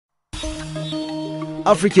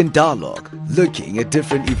African Dialogue, looking at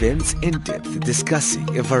different events in depth,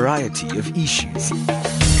 discussing a variety of issues.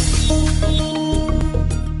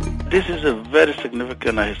 This is a very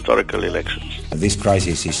significant historical election. This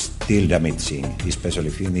crisis is still damaging, especially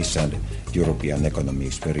Finnish and European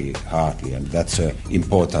economies very hardly, and that's an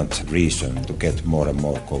important reason to get more and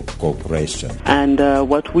more cooperation. And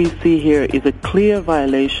what we see here is a clear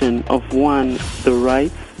violation of, one, the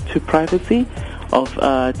rights to privacy of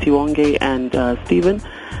Tiwonge and Stephen,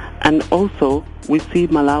 and also we see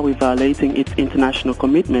Malawi violating its international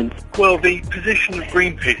commitments. Well, the position of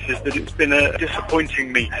Greenpeace is that it's been a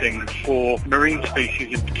disappointing meeting for marine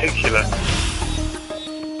species in particular.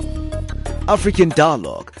 African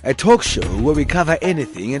Dialogue, a talk show where we cover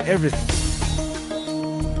anything and everything.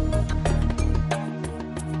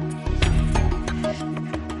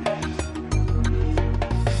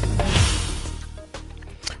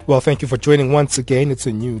 Well, thank you for joining once again. It's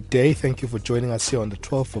a new day. Thank you for joining us here on the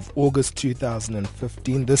 12th of August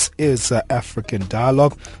 2015. This is African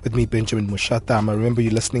Dialogue with me, Benjamin Mushatama. Remember,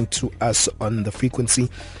 you're listening to us on the frequency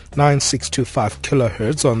 9625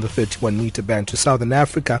 kilohertz on the 31 meter band to Southern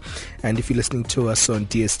Africa. And if you're listening to us on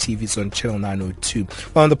DSTV, it's on channel 902.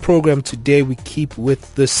 Well, on the program today, we keep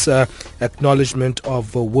with this acknowledgement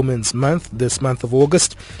of Women's Month, this month of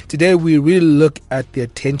August. Today, we really look at the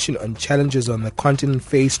attention on challenges on the continent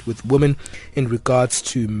faced with women in regards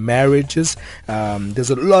to marriages. There's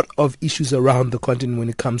a lot of issues around the continent when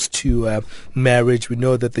it comes to marriage. We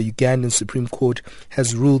know that the Ugandan Supreme Court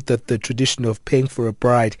has ruled that the tradition of paying for a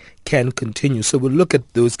bride can continue. So we'll look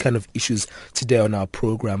at those kind of issues today on our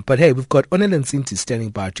program. But hey, we've got Onel and Sinti standing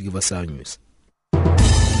by to give us our news.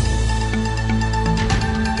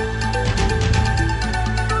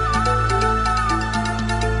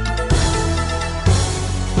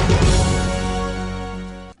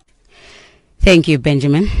 Thank you,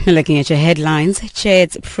 Benjamin. Looking at your headlines,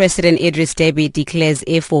 Chad's President Idris Deby declares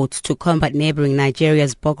efforts to combat neighboring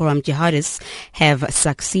Nigeria's Boko Haram jihadists have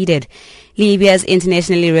succeeded. Libya's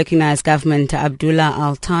internationally recognized government, Abdullah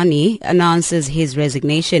Al-Thani, announces his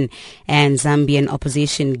resignation, and Zambian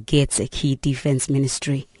opposition gets a key defense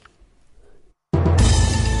ministry.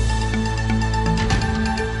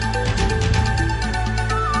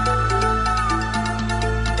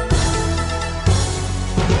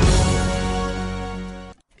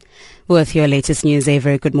 With your latest news, a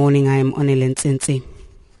very good morning. I am Onel Ntsinzi.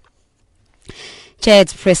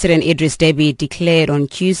 Chad's President Idris Deby declared on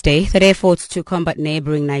Tuesday that efforts to combat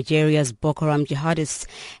neighboring Nigeria's Boko Haram jihadists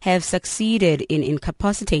have succeeded in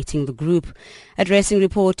incapacitating the group. Addressing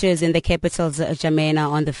reporters in the capital's N'Djamena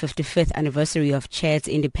on the 55th anniversary of Chad's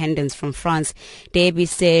independence from France, Deby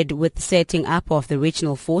said with the setting up of the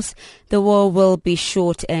regional force, the war will be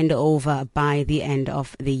short and over by the end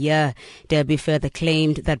of the year. Deby further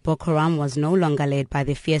claimed that Boko Haram was no longer led by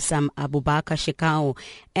the fearsome Abubakar Shekau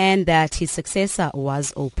and that his successor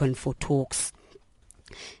was open for talks.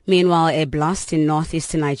 Meanwhile, a blast in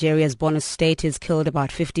northeastern Nigeria's Borno state has killed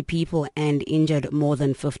about 50 people and injured more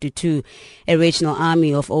than 52. A regional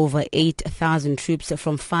army of over 8,000 troops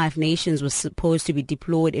from 5 nations was supposed to be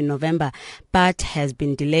deployed in November, but has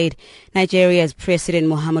been delayed. Nigeria's President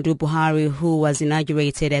Muhammadu Buhari, who was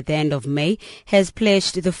inaugurated at the end of May, has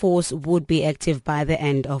pledged the force would be active by the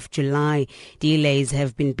end of July. Delays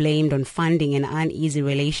have been blamed on funding and uneasy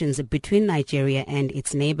relations between Nigeria and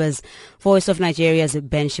its neighbors. Voice of Nigeria's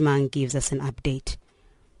Ben Shimang gives us an update.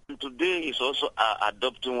 Today is also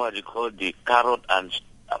adopting what you call the carrot and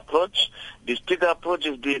approach. The stick approach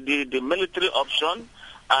is the military option,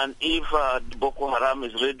 and if Boko Haram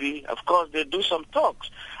is ready, of course they do some talks.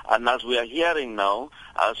 And as we are hearing now,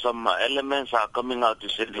 some elements are coming out to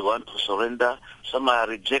say they want to surrender. Some are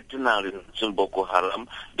rejecting and renouncing Boko Haram.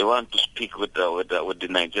 They want to speak with the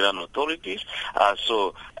Nigerian authorities.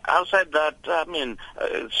 So outside that,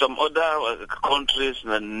 some other countries,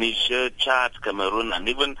 Niger, Chad, Cameroon, and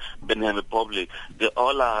even Benin Republic, they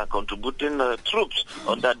all are contributing troops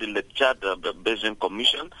under the Chad Basin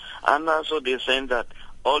Commission. And so they're saying that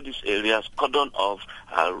all these areas cordon off,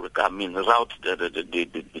 route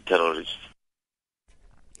the terrorists.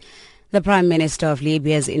 The Prime Minister of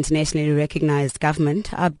Libya's internationally recognized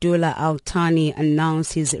government, Abdullah Al-Thani,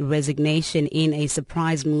 announced his resignation in a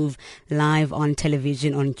surprise move live on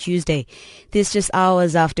television on Tuesday. This just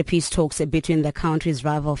hours after peace talks between the country's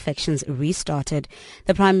rival factions restarted.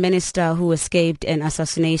 The Prime Minister, who escaped an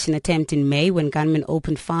assassination attempt in May when gunmen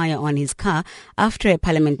opened fire on his car after a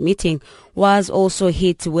parliament meeting, was also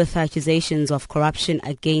hit with accusations of corruption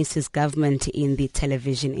against his government in the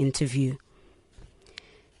television interview.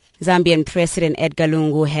 Zambian President Edgar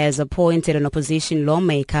Lungu has appointed an opposition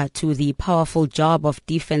lawmaker to the powerful job of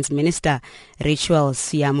Defense Minister. Ritual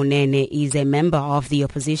Siyamunene is a member of the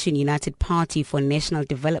opposition United Party for National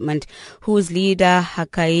Development, whose leader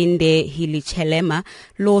Hakainde Hichilema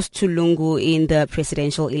lost to Lungu in the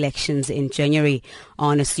presidential elections in January.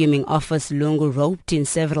 On assuming office, Lungu roped in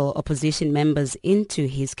several opposition members into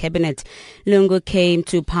his cabinet. Lungu came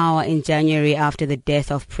to power in January after the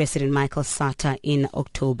death of President Michael Sata in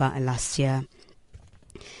October last year.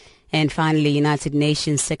 And finally, United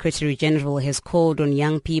Nations Secretary General has called on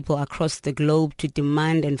young people across the globe to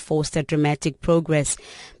demand and foster dramatic progress.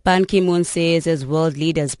 Ban Ki-moon says as world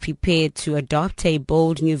leaders prepare to adopt a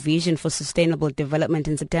bold new vision for sustainable development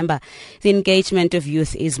in September, the engagement of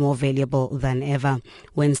youth is more valuable than ever.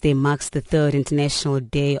 Wednesday marks the third International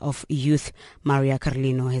Day of Youth. Maria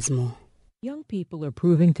Carlino has more. Young people are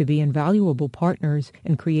proving to be invaluable partners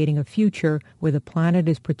in creating a future where the planet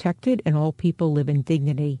is protected and all people live in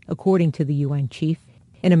dignity, according to the UN chief.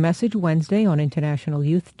 In a message Wednesday on International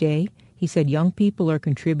Youth Day, he said young people are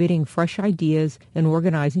contributing fresh ideas and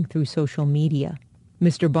organizing through social media.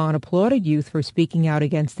 Mr. Ban applauded youth for speaking out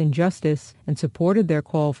against injustice and supported their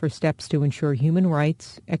call for steps to ensure human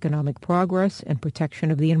rights, economic progress, and protection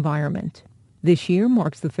of the environment. This year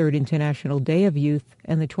marks the third International Day of Youth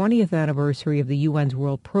and the 20th anniversary of the UN's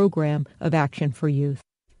World Programme of Action for Youth.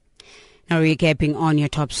 Now recapping on your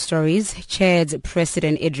top stories, Chad's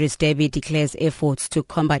President Idris Deby declares efforts to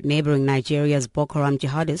combat neighboring Nigeria's Boko Haram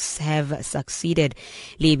jihadists have succeeded.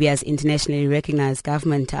 Libya's internationally recognized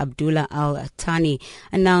government, Abdullah al-Thani,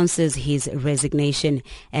 announces his resignation,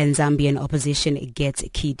 and Zambian opposition gets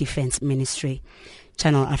key defense ministry.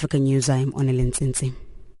 Channel Africa News, I'm Onelin Nsinsi.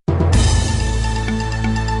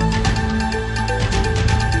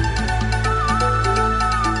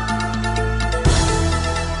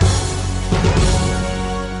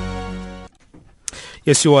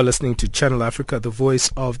 Yes, you are listening to Channel Africa, the voice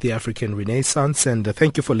of the African Renaissance, and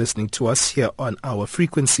thank you for listening to us here on our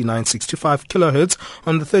frequency 965 kilohertz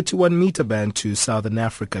on the 31 meter band to Southern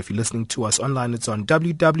Africa. If you're listening to us online, it's on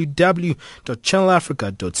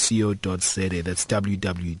www.channelafrica.co.za. That's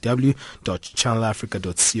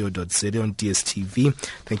www.channelafrica.co.za on DSTV.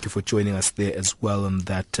 Thank you for joining us there as well on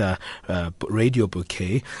that radio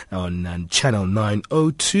bouquet on channel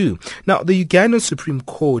 902. Now, the Ugandan Supreme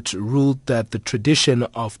Court ruled that the tradition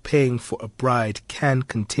of paying for a bride can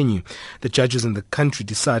continue. The judges in the country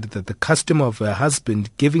decided that the custom of a husband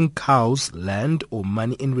giving cows, land or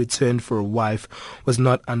money in return for a wife was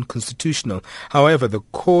not unconstitutional. However, the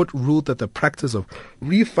court ruled that the practice of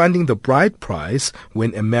refunding the bride price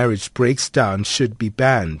when a marriage breaks down should be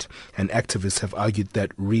banned. And activists have argued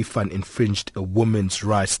that refund infringed a woman's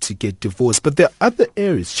right to get divorced. But there are other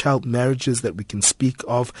areas, child marriages, that we can speak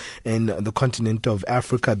of in the continent of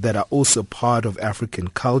Africa that are also part of African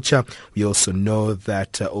culture. We also know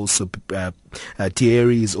that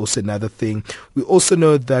dairy is also another thing. We also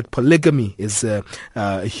know that polygamy is a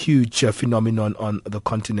huge phenomenon on the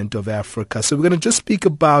continent of Africa. So we're going to just speak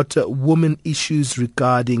about women issues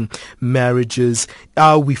regarding marriages.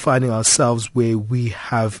 Are we finding ourselves where we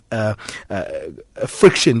have a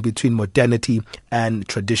friction between modernity and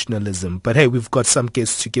traditionalism? But hey, we've got some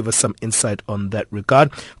guests to give us some insight on that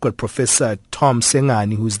regard. We've got Professor Tom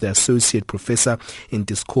Sengani, who's the Associate Professor in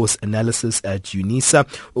Discourse Analysis at UNISA.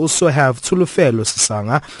 We also have Tsholofelo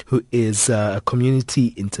Sesanga, who is a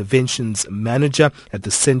Community Interventions Manager at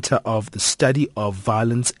the Center of the Study of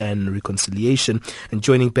Violence and Reconciliation. And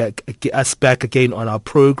joining us back again on our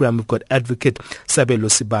program, we've got Advocate Sabelo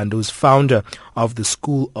Sibanda, who's founder of the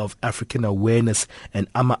School of African Awareness and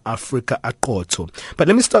Ama-Africa-Aqotho. But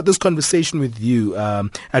let me start this conversation with you,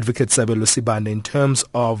 Advocate Sabelo Sibanda, in terms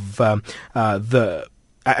of the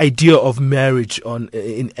idea of marriage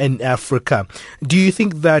in Africa. Do you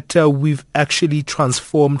think that we've actually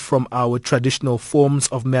transformed from our traditional forms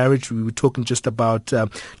of marriage? We were talking just about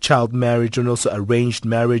child marriage and also arranged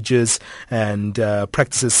marriages and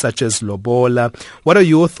practices such as lobola. What are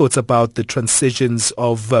your thoughts about the transitions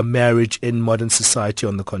of marriage in modern society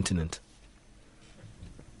on the continent?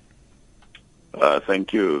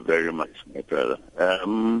 Thank you very much, my brother.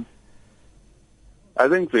 I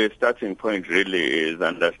think the starting point really is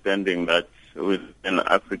understanding that within an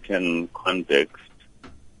African context,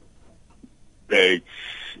 marriage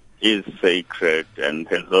is sacred and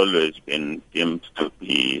has always been deemed to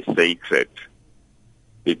be sacred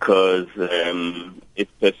because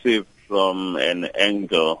it's perceived from an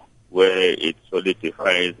angle where it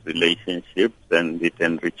solidifies relationships and it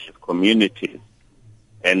enriches communities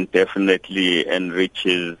and definitely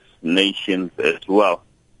enriches nations as well.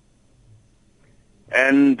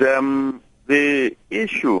 And the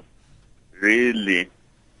issue really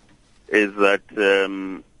is that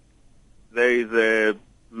there is a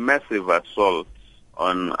massive assault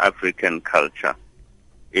on African culture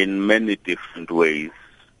in many different ways.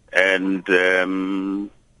 And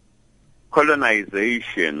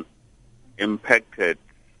colonization impacted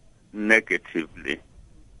negatively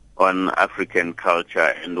on African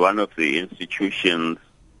culture, and one of the institutions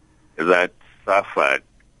that suffered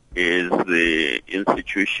is the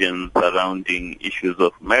institution surrounding issues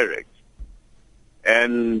of marriage.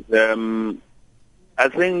 And I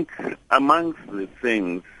think amongst the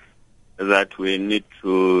things that we need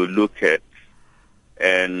to look at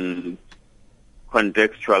and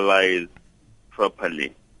contextualize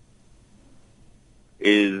properly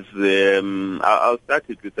is, I'll start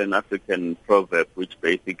it with an African proverb which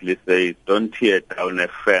basically says, don't tear down a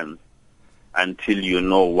fence until you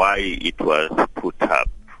know why it was put up.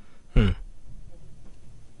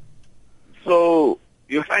 So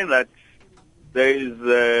you find that there is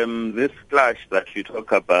this clash that you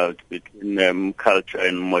talk about between culture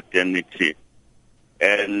and modernity.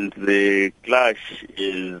 And the clash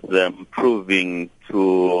is proving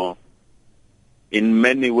to, in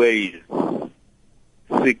many ways,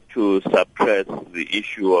 seek to suppress the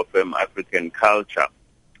issue of African culture.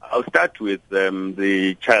 I'll start with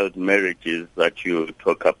the child marriages that you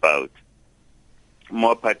talk about.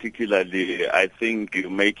 More particularly, I think you're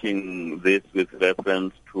making this with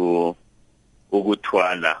reference to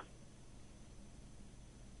Ugutwala.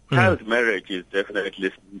 Child marriage is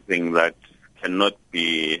definitely something that cannot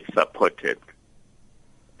be supported.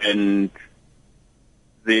 And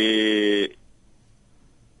the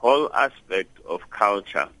whole aspect of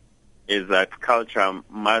culture is that culture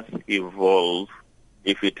must evolve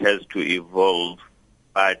if it has to evolve,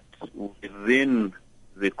 but within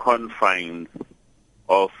the confines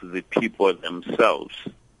of the people themselves,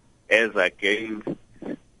 as against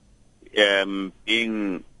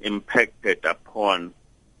being impacted upon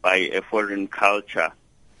by a foreign culture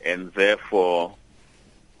and therefore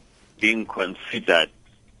being considered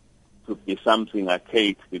to be something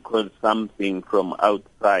archaic because something from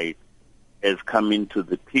outside has come into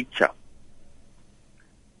the picture.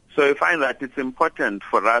 So I find that it's important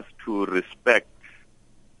for us to respect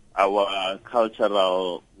our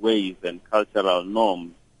cultural ways and cultural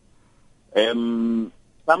norms.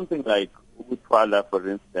 Something like Ugutwala, for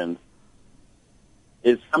instance,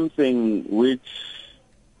 is something which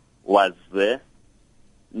was there,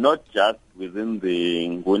 not just within the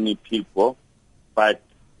Nguni people, but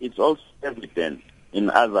it's also evident in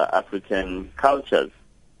other African cultures.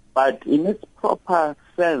 But in its proper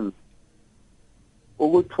sense,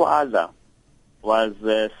 Ugutwala was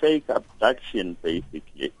a fake abduction,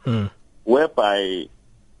 basically, whereby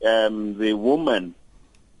the woman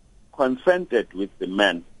consented with the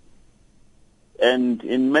man. And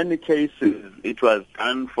in many cases, it was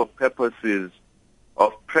done for purposes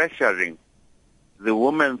of pressuring the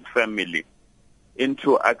woman's family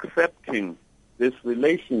into accepting this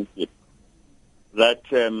relationship that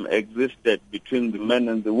existed between the man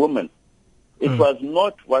and the woman. It was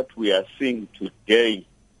not what we are seeing today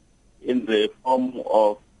in the form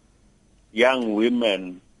of young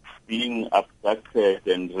women being abducted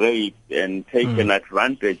and raped and taken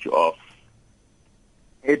advantage of.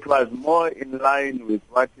 It was more in line with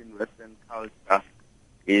what in Western culture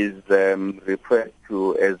is referred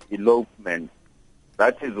to as elopement.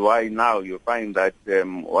 That is why now you find that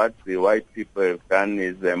what the white people have done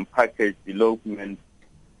is package elopement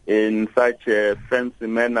in such a fancy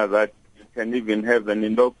manner that you can even have an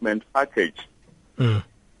elopement package.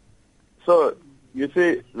 So you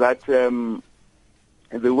see that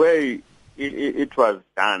the way it was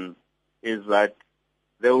done is that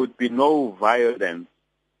there would be no violence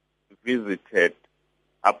visited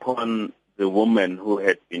upon the woman who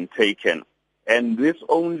had been taken. And this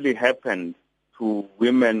only happened to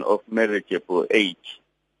women of marriageable age.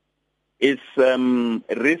 It's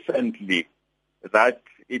recently that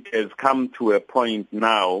it has come to a point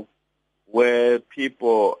now where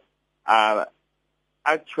people are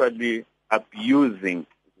actually abusing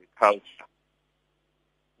the culture.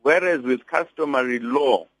 Whereas with customary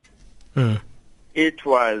law, it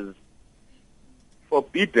was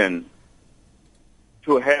forbidden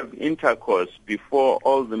to have intercourse before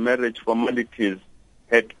all the marriage formalities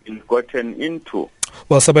had been gotten into.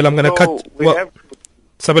 Well, Sabelo, I'm going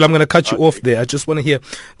to cut you off there. I just want to hear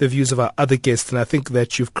the views of our other guests, and I think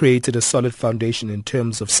that you've created a solid foundation in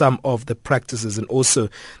terms of some of the practices and also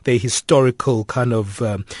the historical kind of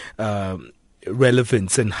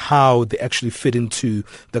relevance and how they actually fit into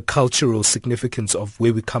the cultural significance of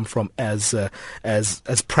where we come from as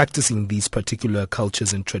practicing these particular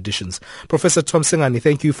cultures and traditions. Professor Tom Sengani,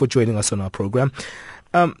 thank you for joining us on our program.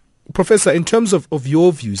 Professor, in terms of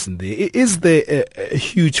your views in there, is there a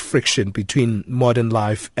huge friction between modern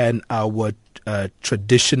life and our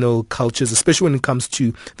traditional cultures, especially when it comes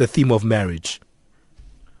to the theme of marriage?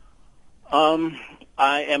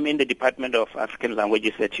 I am in the Department of African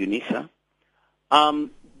Languages at UNISA.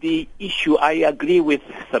 The issue, I agree with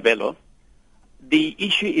Sabelo. The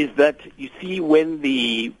issue is that, you see, when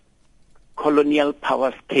the colonial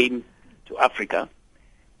powers came to Africa,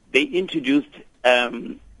 they introduced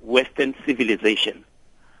Western civilization.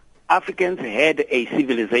 Africans had a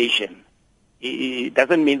civilization. It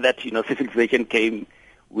doesn't mean that, civilization came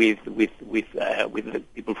with the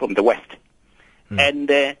people from the West. And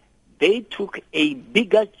they took a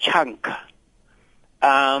bigger chunk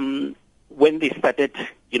when they started,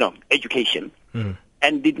 education,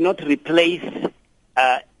 and did not replace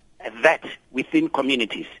that within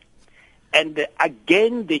communities. And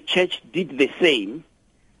again, the church did the same.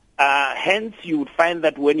 Hence, you would find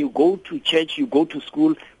that when you go to church, you go to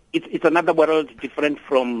school, it's another world different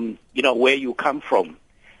from, where you come from.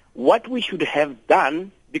 What we should have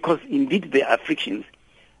done, because indeed there are frictions,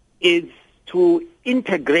 is to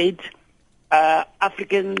integrate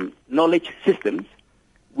African knowledge systems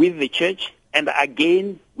with the church and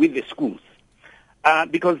again with the schools.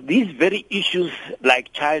 Because these very issues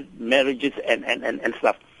like child marriages and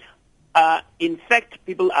stuff, in fact,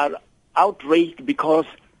 people are outraged because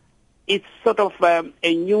it's sort of a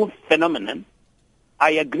new phenomenon.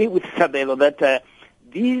 I agree with Sabelo that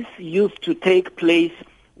these used to take place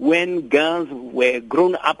when girls were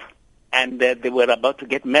grown up and they were about to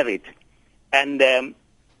get married. And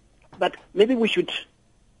but maybe we should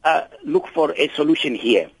look for a solution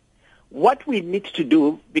here. What we need to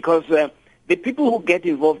do, because the people who get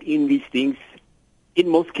involved in these things, in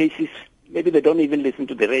most cases, maybe they don't even listen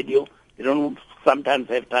to the radio. They don't sometimes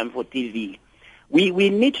have time for TV. We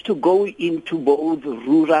need to go into both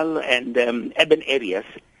rural and urban areas,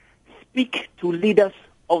 speak to leaders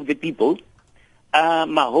of the people,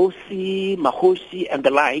 Mahosi, and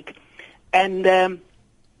the like, and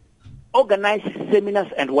organize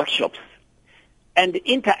seminars and workshops and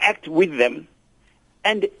interact with them.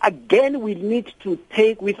 And again, we need to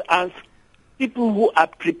take with us people who are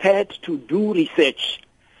prepared to do research,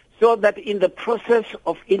 so that in the process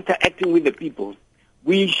of interacting with the people,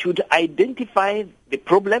 we should identify the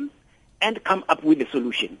problem and come up with a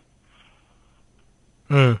solution.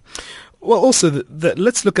 Well, also,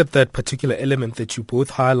 let's look at that particular element that you're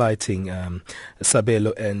both highlighting,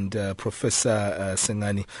 Sabelo and Professor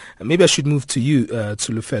Sengani. Maybe I should move to you,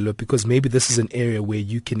 Tsholofelo, because maybe this is an area where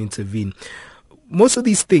you can intervene. Most of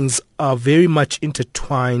these things are very much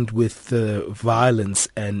intertwined with violence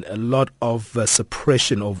and a lot of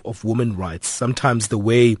suppression of women's rights. Sometimes the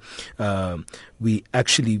way we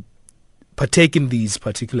actually partake in these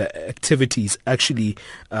particular activities, actually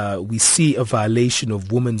we see a violation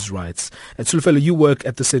of women's rights. And Tsholofelo, you work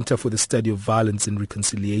at the Center for the Study of Violence and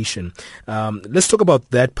Reconciliation. Let's talk about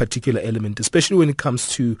that particular element, especially when it comes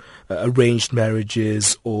to arranged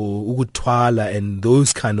marriages or ukutwala and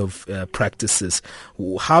those kind of practices.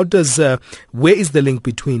 How does, where is the link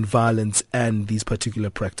between violence and these particular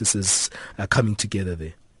practices coming together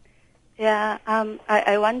there? Yeah,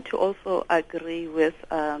 I want to also agree with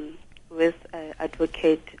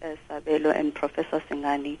Advocate Sabelo and Professor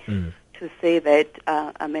Sengani to say that,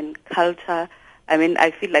 culture,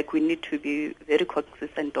 I feel like we need to be very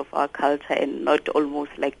cognizant of our culture and not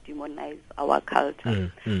almost like demonize our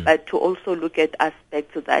culture, but to also look at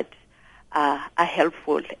aspects that are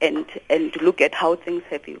helpful and look at how things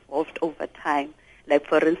have evolved over time. Like,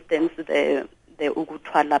 for instance, the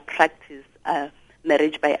ukutwala practice,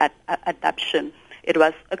 marriage by adoption. It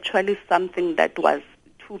was actually something that was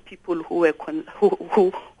two people who were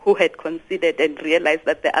who had considered and realized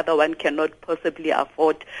that the other one cannot possibly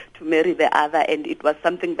afford to marry the other, and it was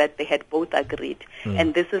something that they had both agreed.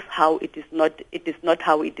 And this is how it is not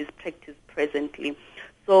how it is practiced presently.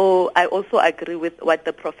 So I also agree with what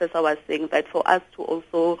the professor was saying, that for us to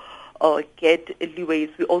also get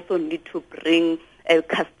leeways, we also need to bring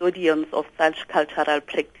custodians of such cultural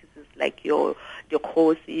practices like your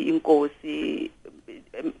khosi, inkosi,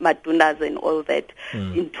 madunas and all that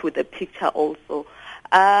into the picture also.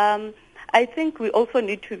 I think we also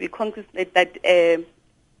need to be cognizant that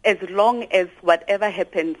as long as whatever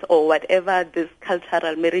happens or whatever this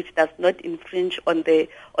cultural marriage does not infringe on the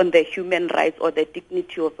human rights or the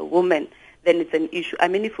dignity of a woman, then it's an issue. I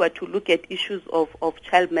mean, if we are to look at issues of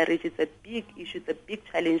child marriage, it's a big issue, it's a big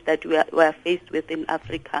challenge that we are faced with in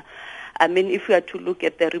Africa. I mean, if we are to look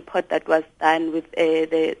at the report that was done with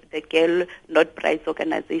the Girl Not Brides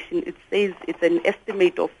organization, it says it's an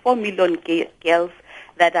estimate of 4 million girls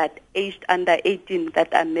that are aged under 18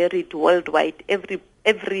 that are married worldwide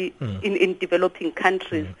in developing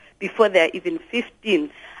countries before they are even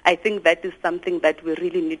 15. I think that is something that we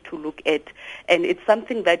really need to look at. And it's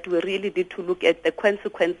something that we really need to look at the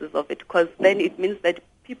consequences of it, because then it means that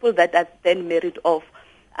people that are then married off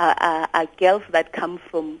are girls that come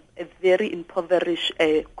from a very impoverished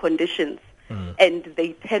conditions. And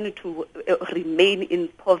they tend to remain in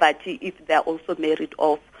poverty if they are also married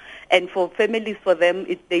off. And for families, for them,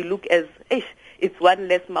 they look as, it's one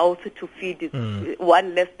less mouth to feed, it's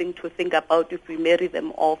one less thing to think about if we marry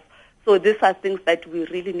them off. So these are things that we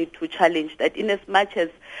really need to challenge, that in as much as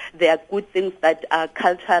there are good things that are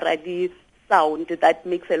culturally sound, that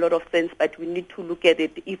makes a lot of sense, but we need to look at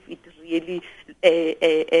it if it really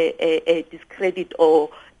discredit or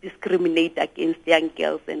discriminate against young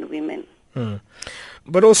girls and women.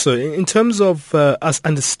 But also, in terms of us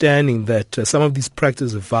understanding that some of these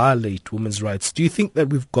practices violate women's rights, do you think that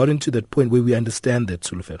we've gotten to that point where we understand that,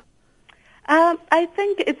 Tsholofelo? I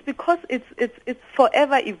think it's because it's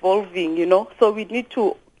forever evolving, so we need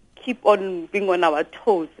to keep on being on our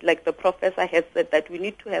toes, like the professor has said, that we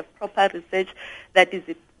need to have proper research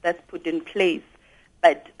that's put in place.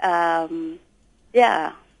 But,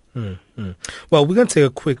 yeah. Well, we're going to take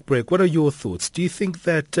a quick break. What are your thoughts? Do you think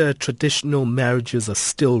that traditional marriages are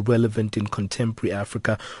still relevant in contemporary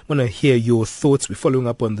Africa? I want to hear your thoughts. We're following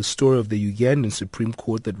up on the story of the Ugandan Supreme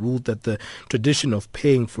Court that ruled that the tradition of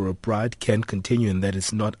paying for a bride can continue and that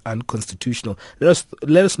it's not unconstitutional. Let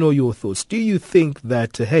us know your thoughts. Do you think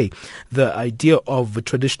that, the idea of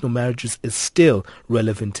traditional marriages is still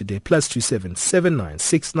relevant today? +27 79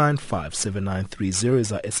 695 7930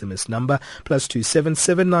 is our SMS number. +27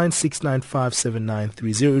 79 695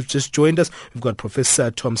 7930. Just joined us. We've got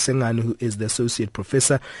Professor Tom Sengani, who is the Associate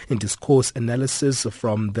Professor in Discourse Analysis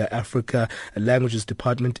from the Africa Languages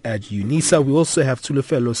Department at UNISA. We also have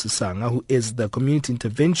Tsholofelo Sesanga, who is the Community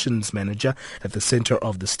Interventions Manager at the Center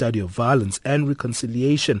of the Study of Violence and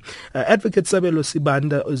Reconciliation. Advocate Sabelo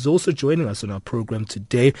Sibanda is also joining us on our program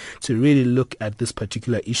today to really look at this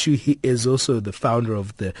particular issue. He is also the founder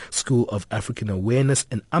of the School of African Awareness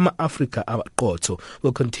and Ama-Africa-Aqotho.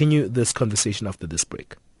 We'll continue this conversation after this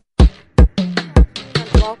break.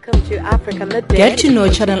 Welcome to Africa Midday. Get to know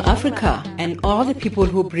Channel Africa and all the people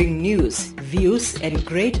who bring news, views, and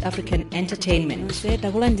great African entertainment.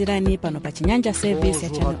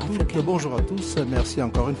 Bonjour à tous, merci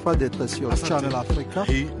encore une fois d'être sur Channel Africa.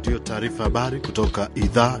 Hii ndio taarifa habari kutoka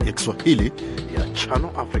idhaa ya Kiswahili ya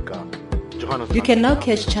Channel Africa. You can now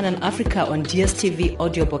catch Channel Africa on DSTV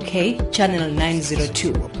Audio Bouquet, Channel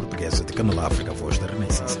 902.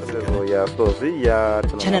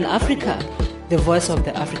 Channel Africa, the voice of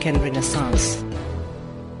the African Renaissance.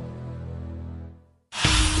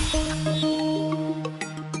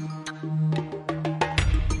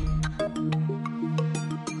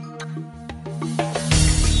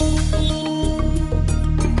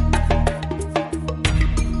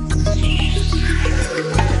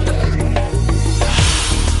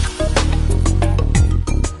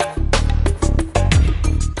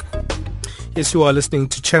 Yes, you are listening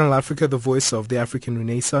to Channel Africa, the voice of the African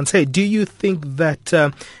Renaissance. Hey, do you think that,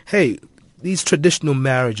 these traditional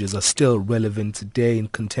marriages are still relevant today in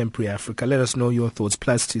contemporary Africa? Let us know your thoughts.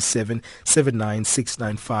 +27 79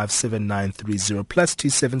 695 7930.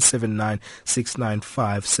 +27 79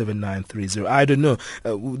 695 7930. I don't know.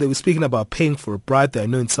 They were speaking about paying for a bride there. I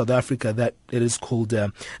know in South Africa that it is called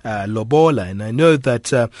lobola, and I know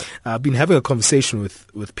that I've been having a conversation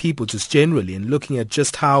with people just generally and looking at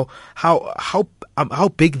just how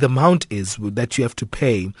big the amount is that you have to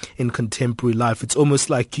pay in contemporary life. It's almost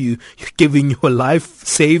like you're giving your life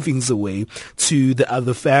savings away to the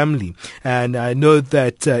other family. And I know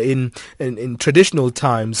that in traditional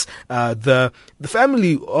times, the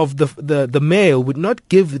family of the male would not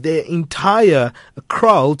give their entire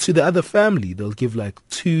kraal to the other family. They'll give like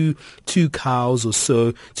two cows or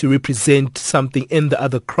so to represent something in the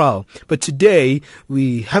other kraal. But today,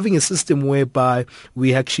 we're having a system whereby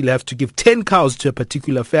we actually have to give 10 cows to a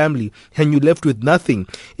particular family and you're left with nothing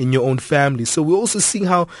in your own family. So we're also seeing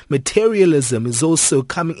how materialism is also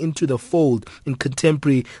coming into the fold in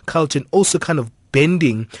contemporary culture and also kind of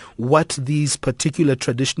bending what these particular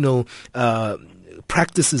traditional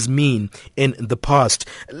practices mean in the past.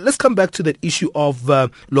 Let's come back to that issue of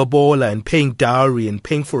lobola and paying dowry and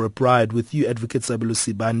paying for a bride with you, Advocate Sabelo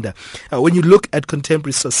Sibanda. When you look at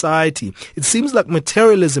contemporary society, it seems like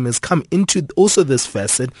materialism has come into also this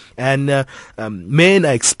facet, and men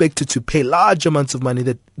are expected to pay large amounts of money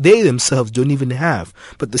that they themselves don't even have.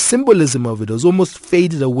 But the symbolism of it has almost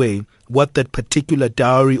faded away, what that particular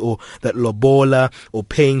dowry or that lobola or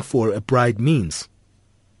paying for a bride means.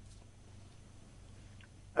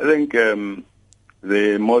 I think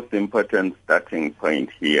the most important starting point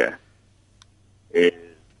here is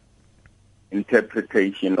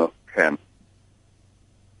interpretation of terms.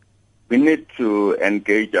 We need to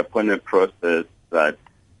engage upon a process that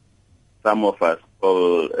some of us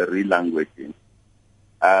call relanguaging.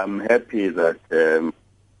 I'm happy that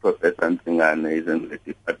Professor Sengani is in the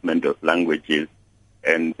Department of Languages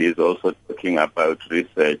and is also talking about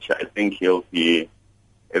research. I think he'll be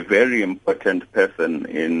a very important person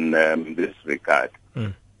in this regard.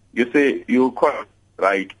 You see, you call it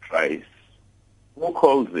bride price. Who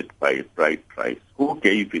calls it bride price? Who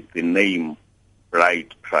gave it the name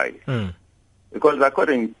bride price? Because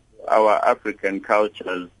according to our African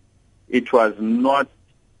cultures, it was not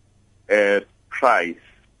a price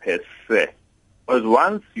per se. Because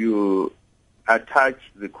once you attach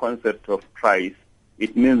the concept of price,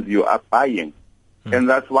 it means you are buying. And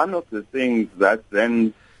that's one of the things that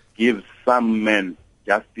then gives some men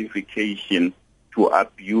justification to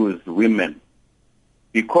abuse women.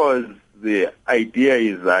 Because the idea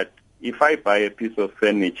is that if I buy a piece of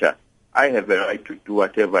furniture, I have a right to do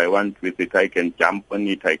whatever I want with it. I can jump on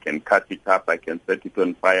it, I can cut it up, I can set it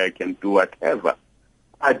on fire, I can do whatever.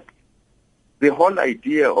 But the whole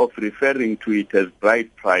idea of referring to it as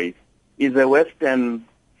bride price is a Western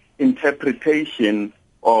interpretation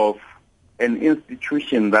of an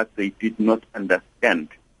institution that they did not understand.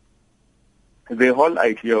 The whole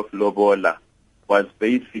idea of lobola was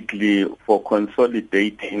basically for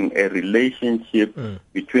consolidating a relationship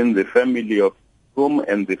between the family of groom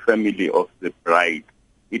and the family of the bride.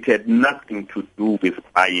 It had nothing to do with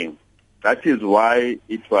buying. That is why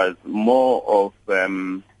it was more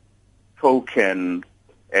of token,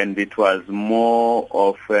 and it was more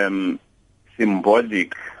of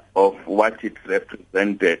symbolic of what it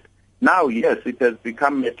represented. Now, yes, it has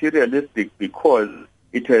become materialistic because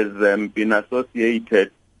it has been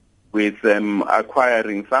associated with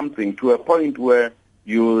acquiring something, to a point where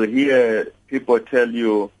you hear people tell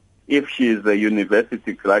you if she is a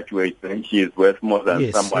university graduate, then she is worth more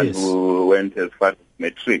than someone who went as far as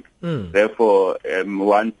matric. Therefore,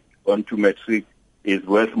 one gone to matric is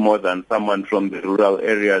worth more than someone from the rural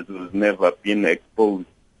areas who's never been exposed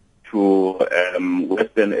to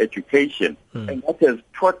Western education. And that has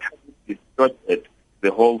totally distorted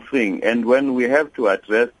the whole thing. And when we have to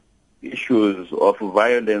address issues of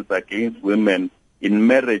violence against women in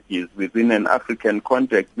marriages within an African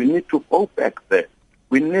context, we need to go back there.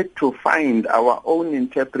 We need to find our own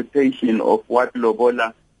interpretation of what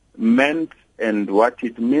lobola meant and what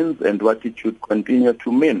it means and what it should continue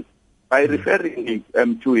to mean. By referring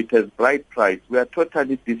to it as bride price, we are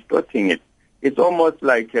totally distorting it. It's almost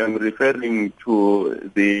like referring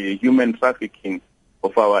to the human trafficking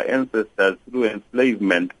of our ancestors through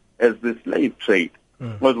enslavement as the slave trade.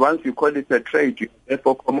 Because once you call it a trade, you're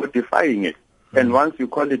therefore commodifying it. And once you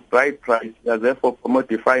call it bride price, you're therefore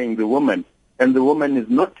commodifying the woman. And the woman is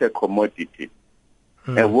not a commodity.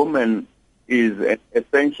 A woman is an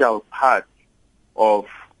essential part of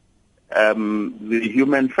the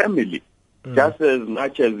human family. Just as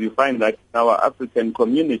much as you find that in our African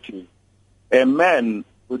community, a man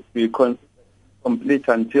would be considered complete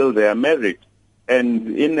until they are married.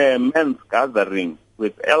 And in a man's gathering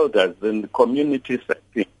with elders in the community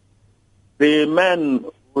setting, the man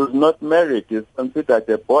who is not married is considered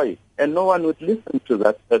a boy, and no one would listen to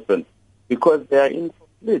that person because they are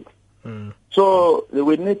incomplete. So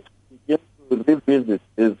we need to begin to revisit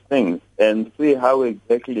these things and see how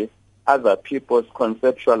exactly other people's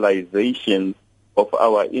conceptualizations of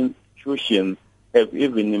our institutions have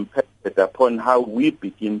even impacted upon how we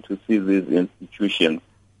begin to see these institutions.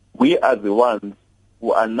 We are the ones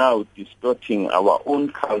who are now distorting our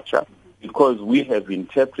own culture because we have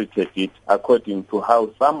interpreted it according to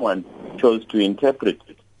how someone chose to interpret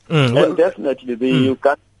it. And definitely the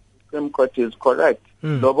Uganda Supreme Court is correct.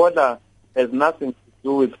 Lobola has nothing to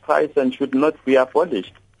do with price and should not be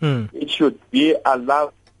abolished. It should be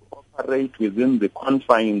allowed to operate within the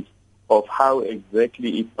confines of how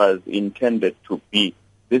exactly it was intended to be.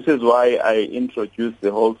 This is why I introduced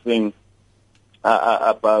the whole thing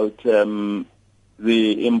about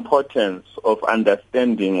the importance of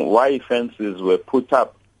understanding why fences were put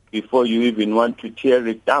up before you even want to tear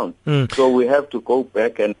it down. So we have to go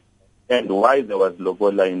back and why there was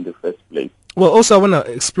lobola in the first place. Well, also I want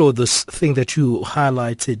to explore this thing that you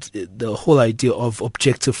highlighted, the whole idea of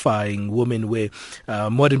objectifying women, where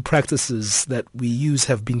modern practices that we use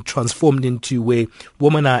have been transformed into where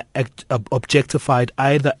women are objectified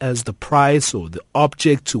either as the prize or the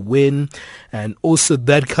object to win, and also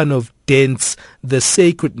that kind of dents the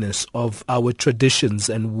sacredness of our traditions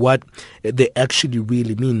and what they actually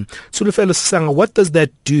really mean. Tsholofelo Sesanga, what does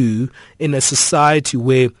that do in a society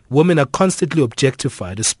where women are constantly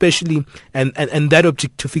objectified, especially, and that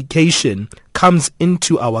objectification comes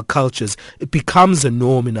into our cultures? It becomes a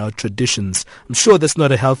norm in our traditions. I'm sure that's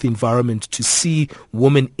not a healthy environment to see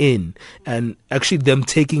women in, and actually them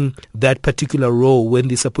taking that particular role when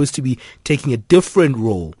they're supposed to be taking a different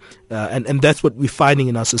role. And that's what we're finding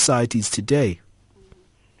in our societies today.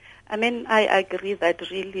 I mean, I agree that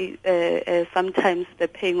really sometimes the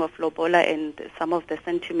paying of lobola and some of the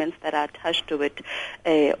sentiments that are attached to it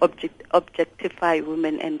objectify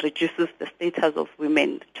women and reduces the status of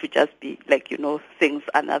women to just be like, things,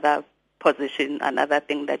 another position, another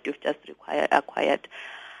thing that you've just acquired.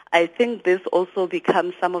 I think this also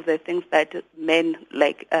becomes some of the things that men,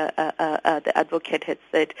 like the advocate had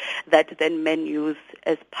said, that then men use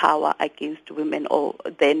as power against women, or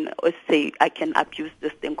then say, I can abuse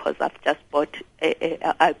this thing because I've just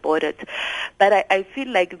I bought it. But I feel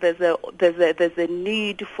like there's a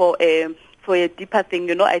need for a deeper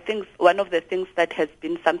thing. I think one of the things that has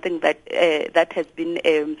been something that has been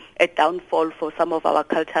a downfall for some of our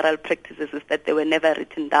cultural practices is that they were never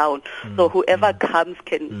written down. So whoever comes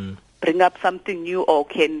can bring up something new, or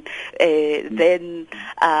can then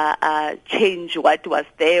change what was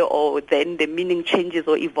there, or then the meaning changes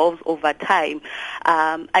or evolves over time.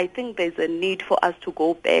 I think there's a need for us to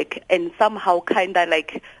go back and somehow kind of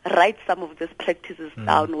like write some of these practices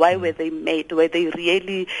down. Why were they made? Were they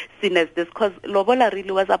really seen as this? Because lobola really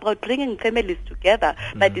was about bringing families together,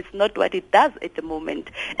 but it's not what it does at the moment.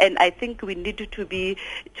 And I think we need to be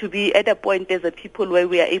at a point as a people where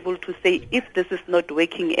we are able to say, if this is not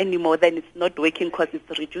working anymore, then it's not working because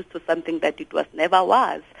it's reduced to something that it was never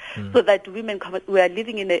was. So that women, we are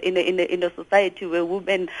living in a society where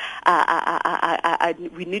women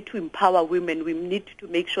we need to empower women. We need to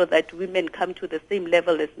make sure that women come to the same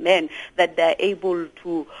level as men, that they are able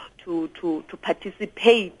to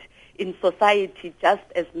participate in society just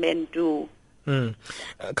as men do.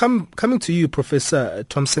 Coming to you, Professor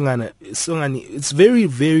Sengani, it's very,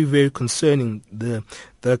 very, very concerning the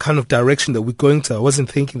kind of direction that we're going to. I wasn't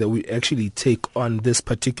thinking that we actually take on this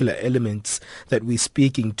particular elements that we're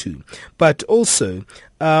speaking to, but also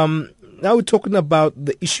now we're talking about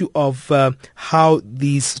the issue of how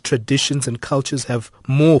these traditions and cultures have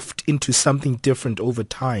morphed into something different over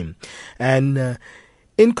time, and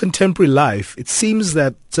in contemporary life, it seems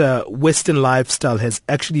that Western lifestyle has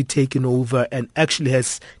actually taken over and actually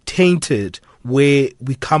has tainted where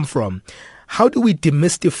we come from. How do we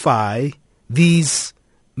demystify these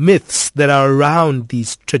myths that are around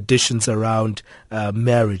these traditions around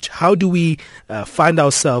marriage? How do we find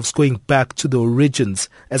ourselves going back to the origins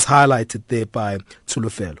as highlighted there by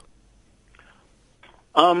Tsholofelo?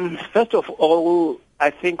 First of all,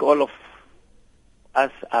 I think all of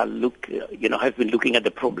us have been looking at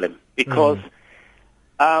the problem, because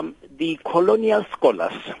the colonial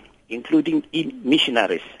scholars, including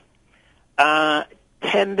missionaries,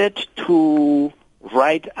 tended to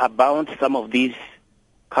write about some of these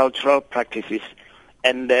cultural practices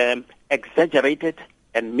and exaggerated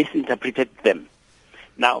and misinterpreted them.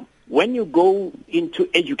 Now, when you go into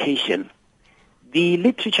education, the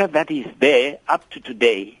literature that is there up to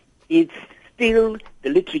today is still the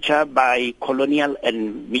literature by colonial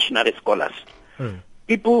and missionary scholars.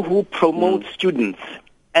 People who promote students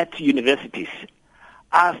at universities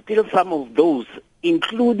are still some of those,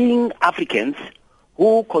 including Africans,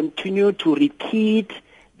 who continue to repeat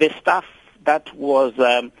the stuff that was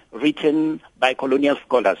written by colonial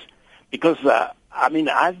scholars. Because,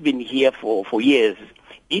 I've been here for years.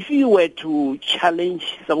 If you were to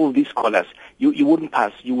challenge some of these scholars, you wouldn't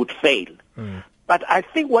pass, you would fail. But I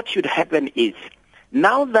think what should happen is,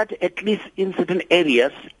 now that at least in certain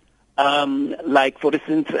areas, like for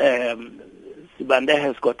instance, Sibanda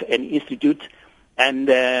has got an institute, and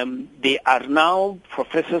they are now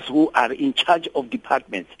professors who are in charge of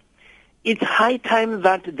departments. It's high time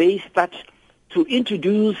that they start to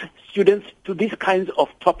introduce students to these kinds of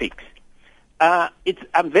topics.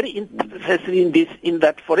 I'm very interested in this, in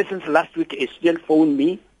that, for instance, last week a student phoned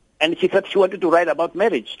me, and she said she wanted to write about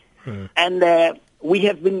marriage. And we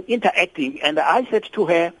have been interacting, and I said to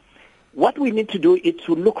her, what we need to do is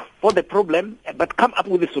to look for the problem, but come up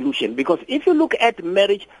with a solution. Because if you look at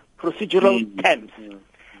marriage procedural terms,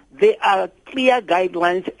 there are clear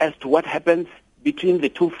guidelines as to what happens between the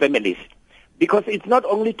two families. Because it's not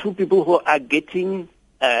only two people who are getting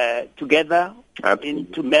together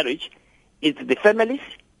into marriage, it's the families,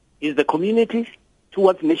 it's the communities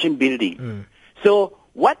towards nation building. So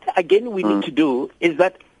what, again, we need to do is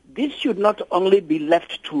that this should not only be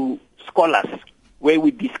left to scholars, where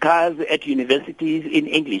we discuss at universities in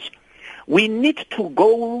English. We need to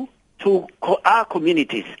go to our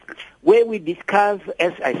communities, where we discuss,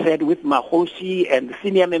 as I said, with Mahoshi and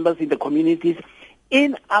senior members in the communities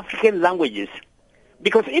in African languages.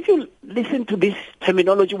 Because if you listen to this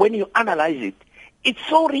terminology, when you analyze it, it's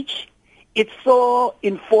so rich, it's so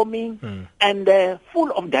informing, and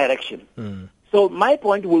full of direction. So my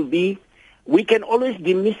point will be, we can always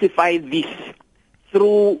demystify this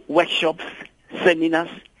through workshops, seminars,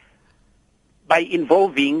 by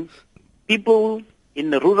involving people in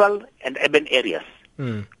the rural and urban areas.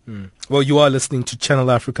 Well, you are listening to Channel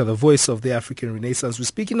Africa, the voice of the African Renaissance. We're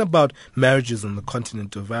speaking about marriages on the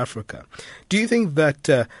continent of Africa. Do you think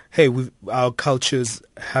that, our cultures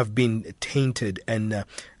have been tainted and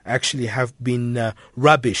actually have been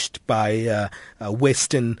rubbished by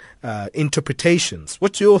Western interpretations?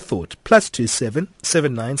 What's your thought? +27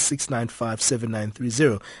 79 695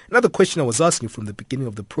 7930. Another question I was asking from the beginning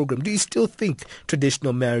of the program: do you still think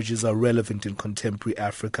traditional marriages are relevant in contemporary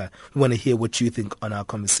Africa? We want to hear what you think on our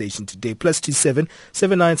conversation today. +27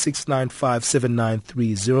 79 695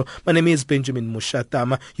 7930. My name is Benjamin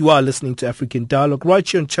Mushatama. You are listening to African Dialogue right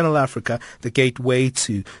here on Channel Africa, the gateway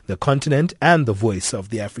to the continent and the voice of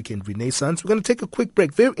the African Renaissance. We're going to take a quick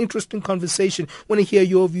break. Very interesting conversation. Want to hear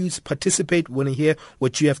your views, participate, want to hear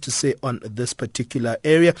what you have to say on this particular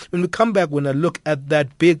area. When we come back, we're going to look at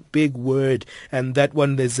that big word, and that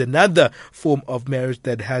one, there's another form of marriage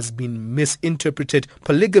that has been misinterpreted,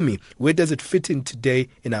 polygamy. Where does it fit in today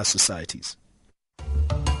in our societies?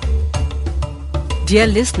 Dear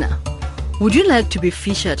listener, would you like to be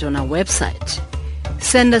featured on our website?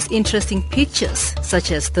 Send us interesting pictures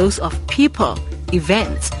such as those of people,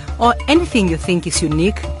 events, or anything you think is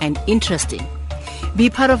unique and interesting. Be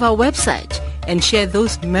part of our website and share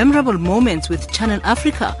those memorable moments with Channel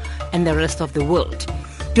Africa and the rest of the world.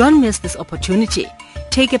 Don't miss this opportunity.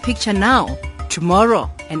 Take a picture now, tomorrow,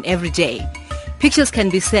 and every day. Pictures can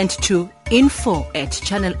be sent to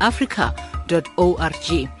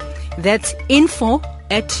info@channelafrica.org. That's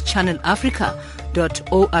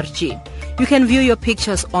info@channelafrica.org. You can view your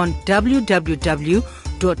pictures on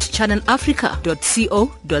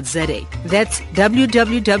www.channelafrica.co.za. That's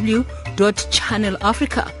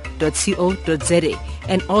www.channelafrica.co.za,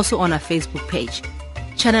 and also on our Facebook page.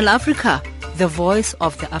 Channel Africa, the voice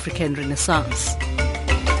of the African Renaissance.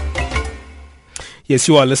 Yes,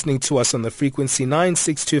 you are listening to us on the frequency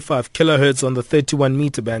 9625 kilohertz on the 31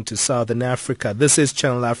 meter band to Southern Africa. This is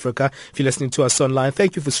Channel Africa. If you're listening to us online,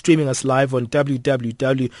 thank you for streaming us live on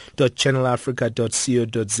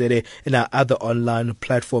www.channelafrica.co.za and our other online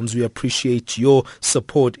platforms. We appreciate your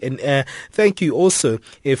support. And thank you also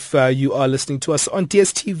if you are listening to us on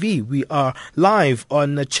DSTV. We are live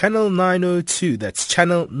on Channel 902. That's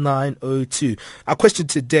Channel 902. Our question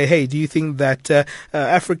today, do you think that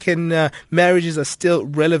African marriages are still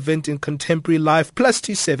relevant in contemporary life?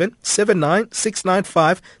 +27 79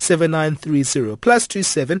 695 7930.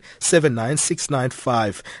 +27 79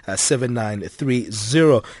 695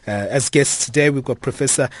 7930. As guests today, we've got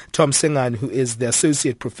Professor Tom Sengani, who is the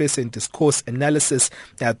Associate Professor in Discourse Analysis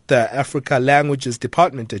at the Africa Languages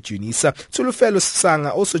Department at UNISA. Tsholofelo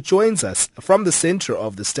Sesanga also joins us from the Center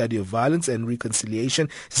of the Study of Violence and Reconciliation.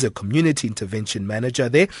 He's a Community Intervention Manager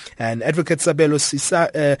there. And Advocate Sabelo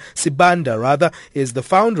Sibanda, is the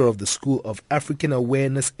founder of the School of African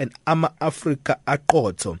Awareness and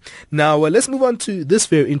Ama-Africa-Aqotho. Now, let's move on to this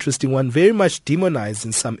very interesting one, very much demonized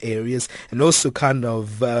in some areas, and also kind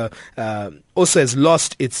of also has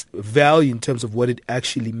lost its value in terms of what it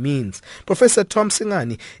actually means. Professor Tom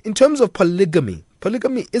Sengani, in terms of polygamy,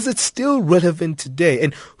 is it still relevant today?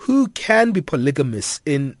 And who can be polygamous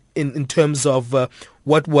in terms of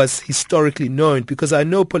what was historically known? Because I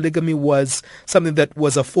know polygamy was something that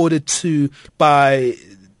was afforded to by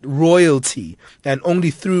royalty and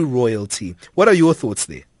only through royalty. What are your thoughts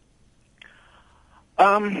there?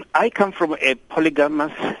 I come from a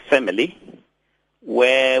polygamous family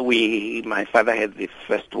where my father had the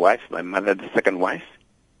first wife, my mother the second wife.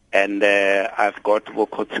 And I've got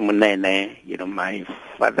Wokotsimunene, my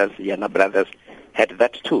father's younger brothers had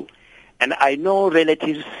that too. And I know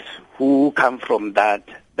relatives who come from that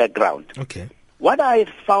background. Okay. What I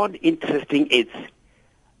found interesting is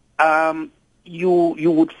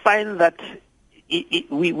you would find that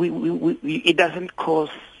it doesn't cause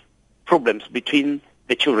problems between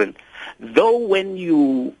the children. Though when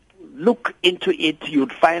you look into it,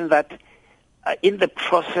 you'd find that in the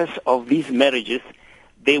process of these marriages,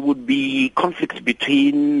 there would be conflicts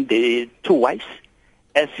between the two wives.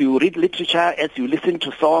 As you read literature, as you listen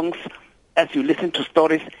to songs, as you listen to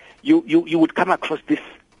stories, you would come across these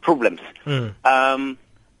problems. But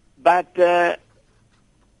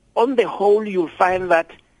on the whole, you'll find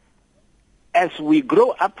that as we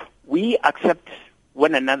grow up, we accept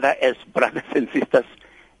one another as brothers and sisters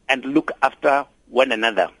and look after one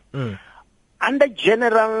another. Under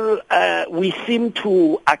general, we seem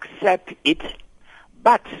to accept it,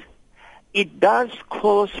 but it does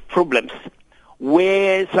cause problems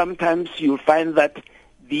where sometimes you'll find that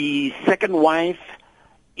the second wife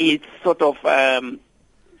is sort of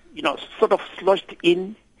sloshed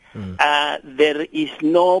in. There is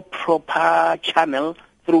no proper channel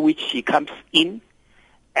through which she comes in,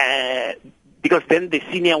 because then the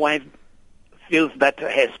senior wife feels that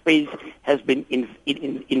her space has been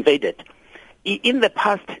invaded. In the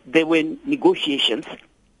past, there were negotiations,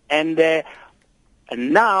 and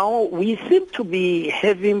now we seem to be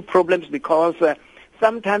having problems because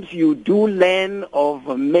sometimes you do learn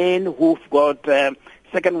of men who've got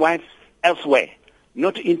second wives elsewhere,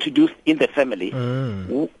 not introduced in the family.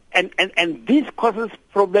 And this causes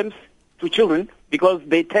problems to children because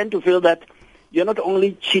they tend to feel that you're not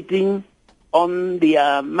only cheating on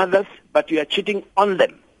their mothers, but you are cheating on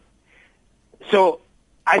them. So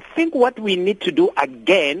I think what we need to do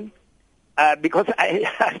again, because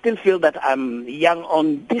I still feel that I'm young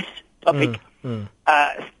on this topic,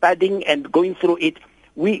 studying and going through it,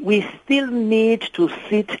 we still need to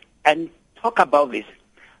sit and talk about this,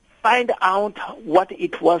 find out what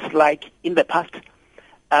it was like in the past,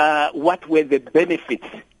 what were the benefits,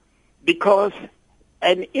 because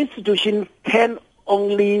an institution can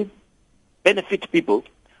only benefit people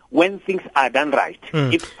when things are done right.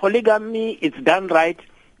 If polygamy is done right,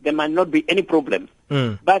 there might not be any problem.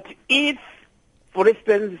 But if, for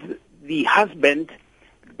instance, the husband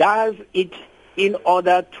does it in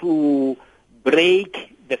order to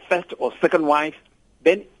break the first or second wife,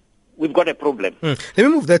 then we've got a problem. Let me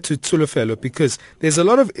move that to Tsholofelo, because there's a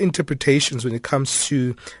lot of interpretations when it comes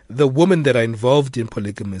to the women that are involved in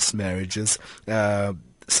polygamous marriages.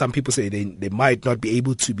 Some people say they might not be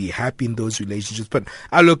able to be happy in those relationships. But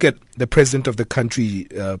I look at the president of the country,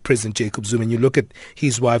 President Jacob Zuma, and you look at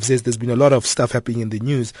his wives. There's been a lot of stuff happening in the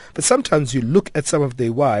news. But sometimes you look at some of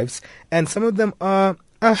their wives, and some of them are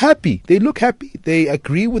happy. They look happy. They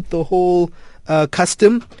agree with the whole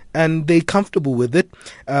custom, and they're comfortable with it.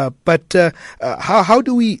 But how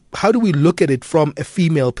do we look at it from a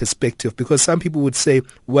female perspective? Because some people would say,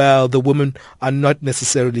 well, the women are not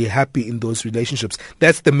necessarily happy in those relationships.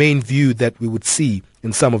 That's the main view that we would see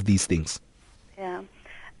in some of these things. Yeah.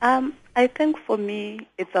 I think for me,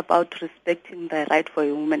 it's about respecting the right for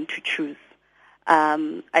a woman to choose.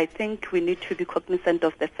 I think we need to be cognizant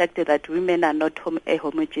of the fact that women are not a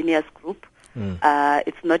homogeneous group.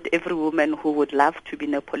 It's not every woman who would love to be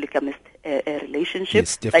in a polygamous relationship.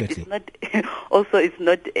 Yes, definitely. But it's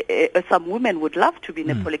not some women would love to be in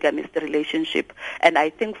a polygamous relationship. And I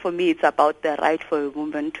think for me it's about the right for a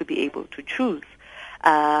woman to be able to choose.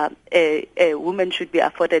 A woman should be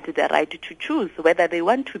afforded the right to choose whether they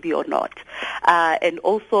want to be or not. And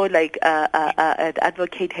also, like the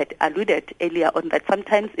advocate had alluded earlier on, that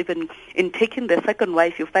sometimes even in taking the second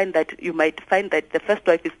wife, you might find that the first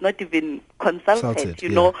wife is not even consulted, you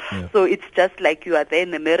know. Yeah. So it's just like you are there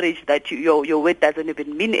in a marriage that your word doesn't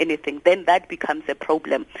even mean anything. Then that becomes a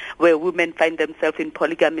problem where women find themselves in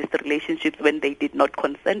polygamous relationships when they did not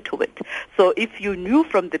consent to it. So if you knew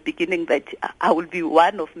from the beginning that I will be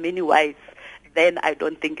one of many wives, then I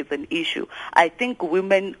don't think it's an issue. I think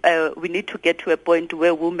women, we need to get to a point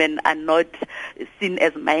where women are not seen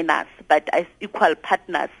as minors, but as equal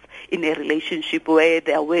partners in a relationship where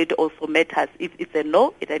their word also matters. If it's a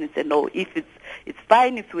no, then it's a no. If it's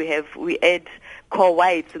fine if we add core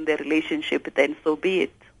wives in the relationship, then so be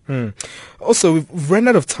it. Also, we've run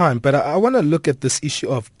out of time, but I want to look at this issue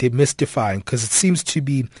of demystifying, because it seems to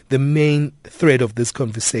be the main thread of this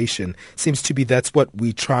conversation. It seems to be that's what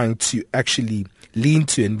we're trying to actually lean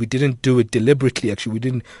to, and we didn't do it deliberately. Actually, we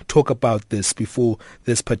didn't talk about this before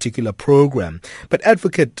this particular program. But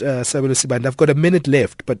Advocate Sabelo Sibanda, I've got a minute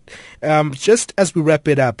left, but just as we wrap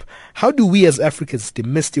it up, how do we as Africans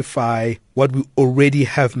demystify what we already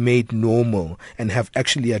have made normal and have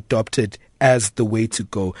actually adopted as the way to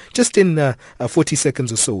go? Just in 40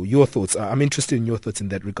 seconds or so, your thoughts. I'm interested in your thoughts in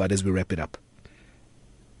that regard as we wrap it up.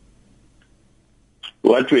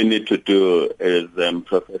 What we need to do, as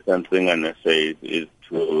Professor Sengani says, is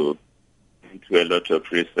to do a lot of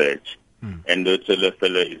research. And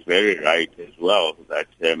Tsholofelo is very right as well, that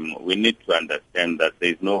we need to understand that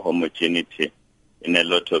there is no homogeneity in a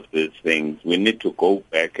lot of these things. We need to go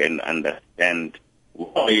back and understand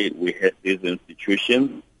why we have these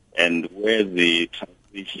institutions and where the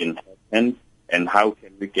transition happened, and how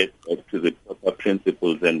can we get back to the proper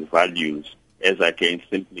principles and values as against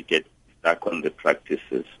simply get stuck on the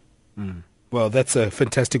practices. Well, that's a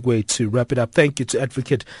fantastic way to wrap it up. Thank you to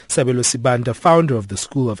Advocate Sabelo Sibanda, founder of the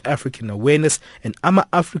School of African Awareness and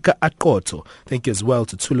Ama-Africa-Aqotho. Thank you as well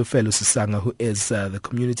to Tsholofelo Sesanga, who is the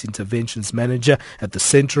Community Interventions Manager at the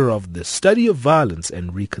Center of the Study of Violence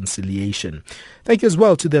and Reconciliation. Thank you as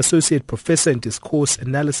well to the Associate Professor in Discourse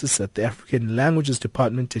Analysis at the African Languages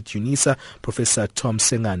Department at UNISA, Professor Tom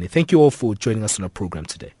Sengani. Thank you all for joining us on our program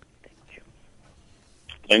today. Thank you.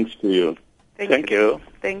 Thanks to you. Thank you.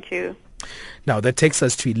 Thank you. Now, that takes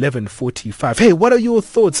us to 11:45. Hey, what are your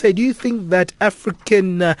thoughts? Hey, do you think that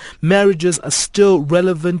African marriages are still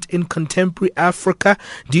relevant in contemporary Africa?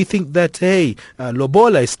 Do you think that,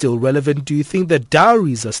 lobola is still relevant? Do you think that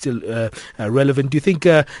dowries are still relevant? Do you think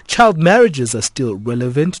child marriages are still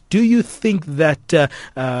relevant? Do you think that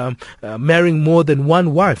marrying more than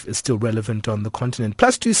one wife is still relevant on the continent?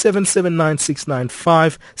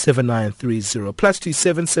 +27796957930.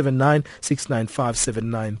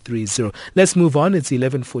 +27796957930. Let's move on. It's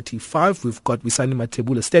 11:45. We've got Wisani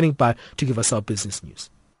Matebula standing by to give us our business news.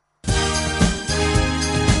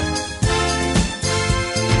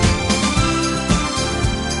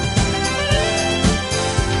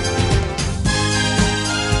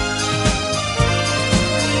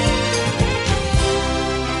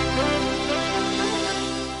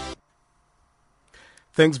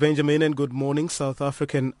 Thanks, Benjamin, and good morning. South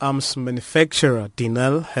African arms manufacturer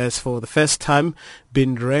Denel has for the first time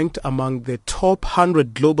been ranked among the top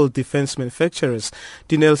 100 global defense manufacturers.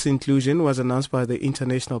 Denel's inclusion was announced by the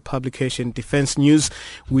international publication Defense News,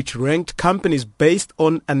 which ranked companies based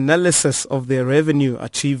on analysis of their revenue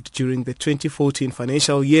achieved during the 2014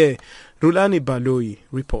 financial year. Rulani Baloyi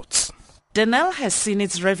reports. Denel has seen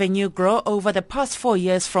its revenue grow over the past 4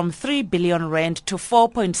 years from 3 billion rand to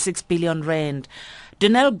 4.6 billion rand.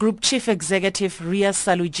 Denel Group Chief Executive Ria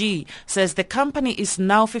Saluji says the company is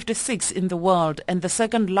now 56 in the world and the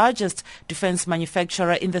second largest defense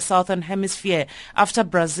manufacturer in the Southern Hemisphere after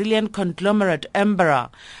Brazilian conglomerate Embraer.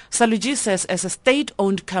 Saluji says as a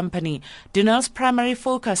state-owned company, Denel's primary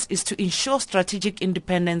focus is to ensure strategic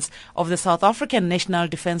independence of the South African National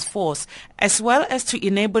Defence Force, as well as to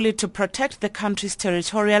enable it to protect the country's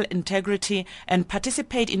territorial integrity and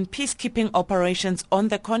participate in peacekeeping operations on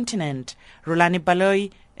the continent. Rulani Baloyi,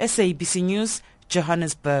 SABC News,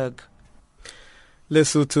 Johannesburg.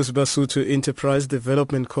 Lesotho's Basotho Enterprise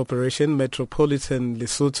Development Corporation, Metropolitan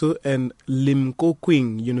Lesotho and Limpopo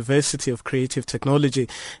University of Creative Technology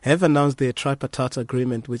have announced their tripartite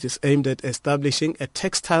agreement, which is aimed at establishing a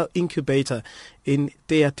textile incubator in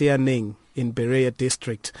Teateaneng in Berea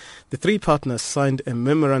district. The three partners signed a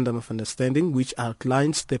memorandum of understanding which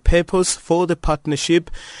outlines the purpose for the partnership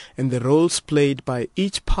and the roles played by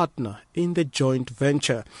each partner in the joint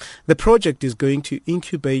venture. The project is going to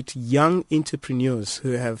incubate young entrepreneurs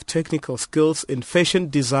who have technical skills in fashion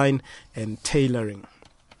design and tailoring.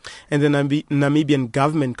 And the Namibian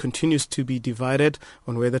government continues to be divided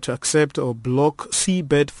on whether to accept or block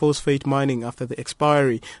seabed phosphate mining after the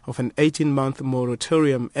expiry of an 18-month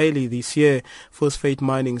moratorium early this year. Phosphate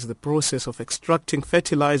mining is the process of extracting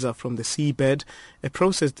fertilizer from the seabed, a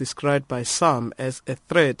process described by some as a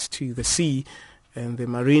threat to the sea and the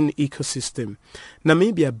marine ecosystem.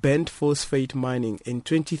 Namibia banned phosphate mining in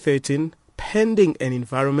 2013 pending an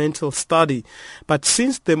environmental study. But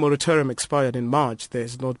since the moratorium expired in March, there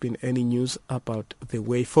has not been any news about the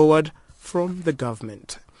way forward from the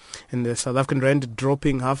government. And the South African rand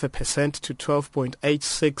dropping 0.5% to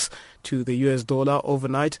 12.86 to the US dollar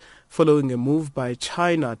overnight, following a move by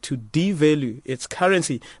China to devalue its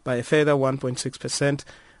currency by a further 1.6%.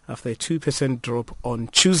 after a 2% drop on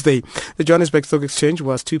Tuesday. The Johannesburg Stock Exchange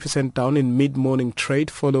was 2% down in mid-morning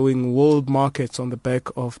trade following world markets on the back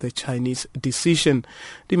of the Chinese decision.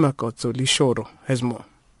 Dimakotso Lishoro has more.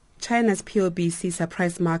 China's POBC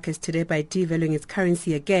surprised markets today by devaluing its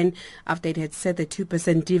currency again after it had said the 2%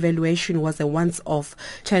 devaluation was a once-off.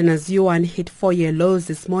 China's yuan hit 4-year lows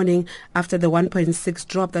this morning after the 1.6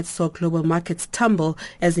 drop that saw global markets tumble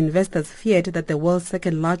as investors feared that the world's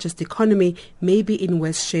second largest economy may be in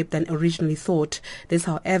worse shape than originally thought. This,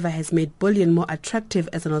 however, has made bullion more attractive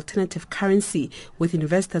as an alternative currency, with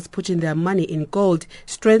investors putting their money in gold,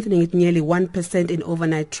 strengthening it nearly 1% in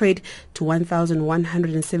overnight trade to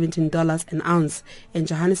 $1,117 an ounce. In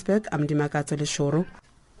Johannesburg, I'm Dimakato Leshoro.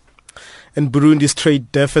 And Burundi's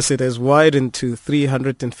trade deficit has widened to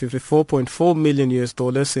 $354.4 million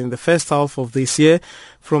in the first half of this year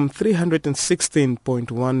from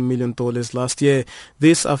 $316.1 million last year.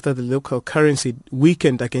 This after the local currency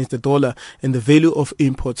weakened against the dollar and the value of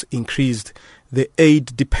imports increased. The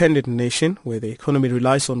aid-dependent nation, where the economy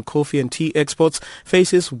relies on coffee and tea exports,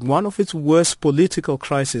 faces one of its worst political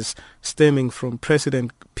crises stemming from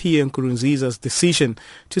President Pierre Nkurunziza's decision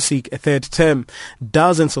to seek a third term.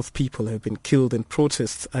 Dozens of people have been killed in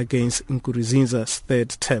protests against Nkurunziza's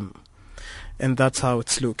third term. And that's how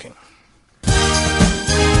it's looking.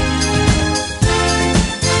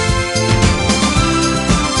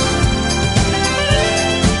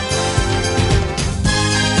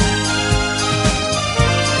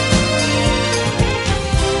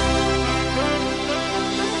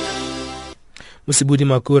 Musibudi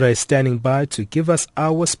Makura is standing by to give us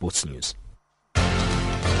our sports news.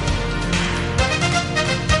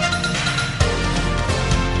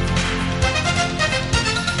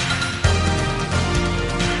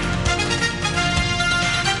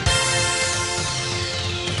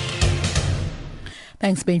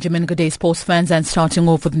 Thanks, Benjamin. Good day, sports fans. And starting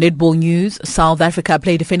off with netball news, South Africa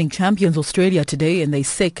play defending champions Australia today in their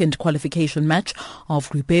second qualification match of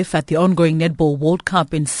Group F at the ongoing Netball World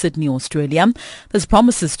Cup in Sydney, Australia. This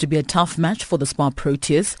promises to be a tough match for the Spar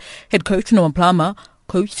Proteas. Head coach Noah Plummer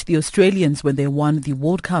coached the Australians when they won the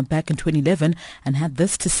World Cup back in 2011 and had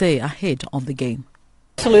this to say ahead of the game.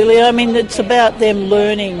 Absolutely. I mean, it's about them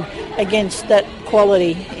learning against that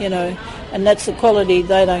quality, and that's the quality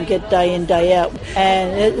they don't get day in, day out.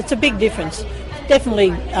 And it's a big difference.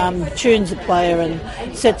 Definitely tunes the player and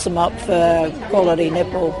sets them up for quality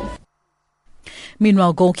netball.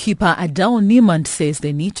 Meanwhile, goalkeeper Adele Niemand says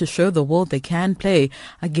they need to show the world they can play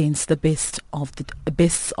against the best of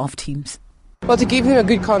teams. Well, to give them a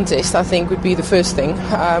good contest, I think, would be the first thing.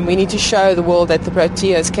 We need to show the world that the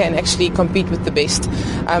Proteas can actually compete with the best,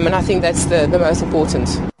 and I think that's the most important.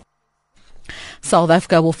 South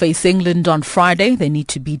Africa will face England on Friday. They need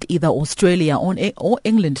to beat either Australia or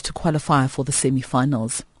England to qualify for the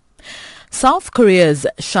semi-finals. South Korea's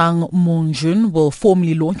Kang Moon-jun will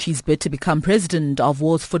formally launch his bid to become president of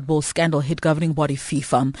World Football Scandal Hit Governing Body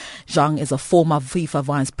FIFA. Kang is a former FIFA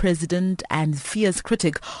vice president and fierce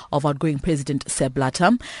critic of outgoing President Sepp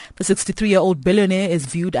Blatter. The 63-year-old billionaire is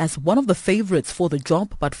viewed as one of the favorites for the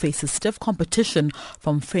job but faces stiff competition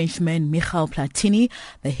from Frenchman Michel Platini,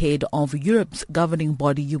 the head of Europe's governing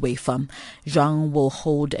body UEFA. Kang will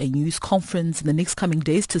hold a news conference in the next coming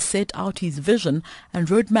days to set out his vision and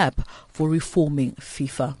roadmap for reforming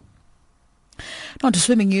FIFA. Now to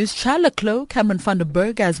swimming news, Charles Leclerc, Cameron van der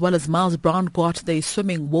Berg as well as Miles Brown got their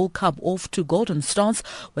swimming World Cup off to golden starts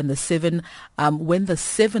when the seven-stop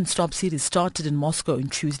series started in Moscow on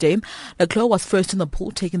Tuesday. Leclerc was first in the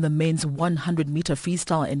pool, taking the men's 100-meter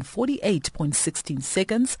freestyle in 48.16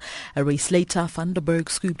 seconds. A race later, van der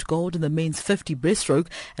Berg scooped gold in the men's 50 breaststroke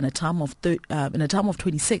in a time of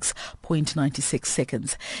 26.96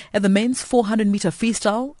 seconds. At the men's 400-meter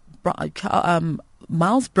freestyle,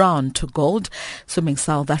 Miles Brown took gold. Swimming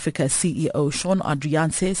South Africa CEO Sean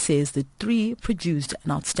Adrianse says the three produced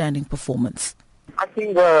an outstanding performance. I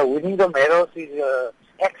think winning the medals is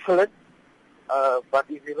excellent, but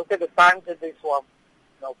if you look at the times that they swam,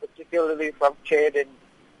 particularly from Chad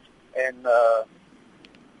and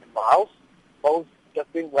Miles, both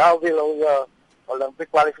just been well below the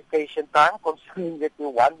Olympic qualification time, considering that we're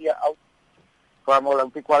 1 year out from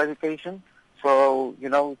Olympic qualification. So,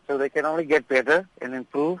 so they can only get better and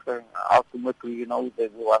improve, and ultimately, they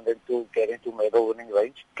want them to get into medal-winning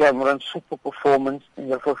range. Cameron's super performance in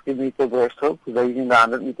the 50-meter breaststroke, raising the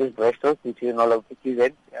 100 meters breaststroke, which is an Olympic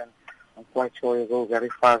event, and I'm quite sure he'll go very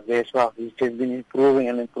fast there as well. He's just been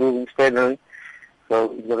improving steadily.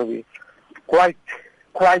 So it's going to be quite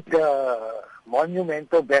a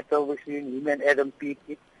monumental battle between him and Adam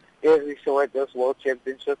Peaty, as we saw at those World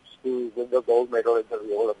Championships, to win the gold medal in the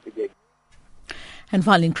Rio Olympic Games. And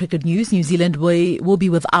finally, in cricket news, New Zealand will be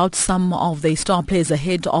without some of their star players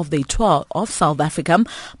ahead of their tour of South Africa.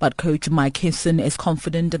 But coach Mike Hesson is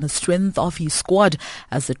confident in the strength of his squad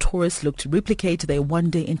as the tourists look to replicate their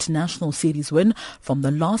one-day international series win from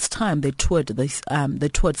the last time they toured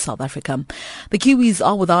South Africa. The Kiwis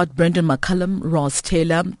are without Brendan McCullum, Ross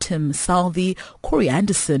Taylor, Tim Southey, Corey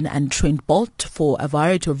Anderson and Trent Bolt for a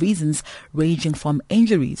variety of reasons ranging from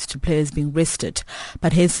injuries to players being rested.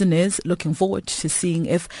 But Hesson is looking forward to seeing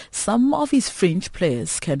if some of his French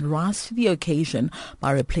players can rise to the occasion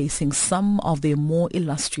by replacing some of their more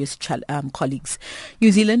illustrious colleagues.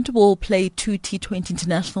 New Zealand will play 2 T20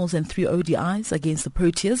 internationals and 3 ODIs against the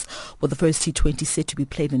Proteas, with the first T20 set to be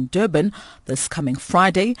played in Durban this coming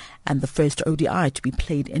Friday and the first ODI to be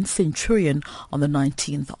played in Centurion on the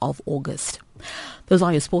 19th of August. Those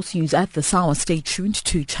are your sports news at this hour. Stay tuned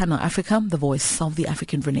to Channel Africa, the voice of the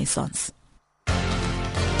African Renaissance.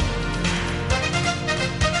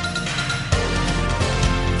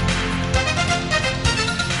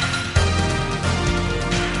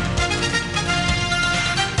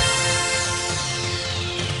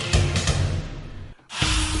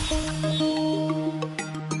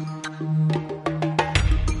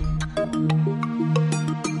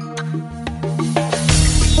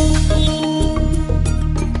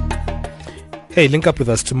 Hey, link up with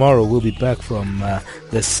us tomorrow. We'll be back from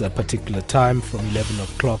this particular time from 11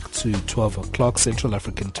 o'clock to 12 o'clock Central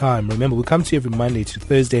African time. Remember, we come to you every Monday to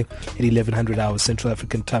Thursday at 1100 hours Central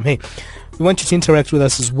African time. Hey, we want you to interact with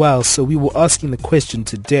us as well. So we were asking the question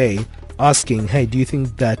today, asking, hey, do you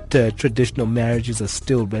think that traditional marriages are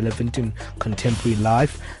still relevant in contemporary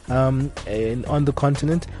life on the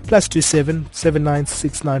continent? +27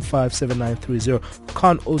 79695 7930.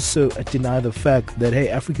 Can't also deny the fact that, hey,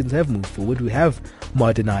 Africans have moved forward. We have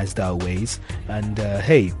modernized our ways. And,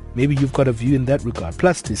 hey, maybe you've got a view in that regard.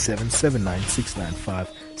 +27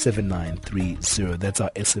 79695 7930. That's our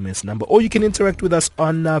SMS number. Or you can interact with us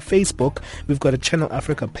on Facebook. We've got a Channel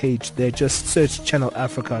Africa page there. Just search Channel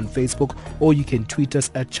Africa on Facebook, or you can tweet us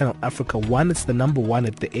at Channel Africa 1. It's the number 1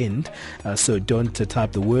 at the end, so don't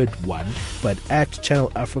type the word 1, but at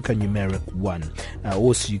Channel Africa numeric 1.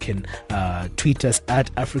 Also, you can tweet us at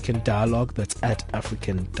African Dialogue. That's at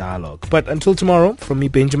African Dialogue. But until tomorrow, from me,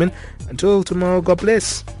 Benjamin, until tomorrow, God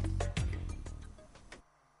bless.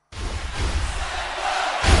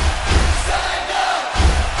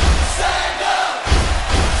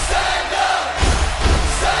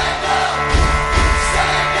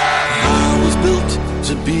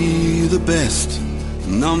 To be the best,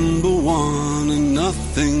 number one and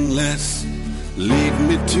nothing less. Lead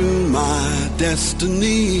me to my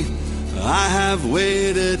destiny. I have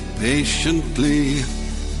waited patiently.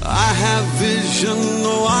 I have vision,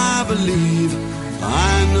 oh I believe.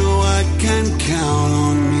 I know I can count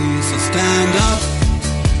on me. So stand up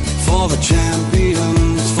for the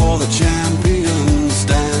champions, for the champions.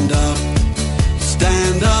 Stand up,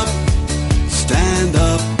 stand up, stand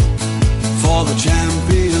up. For the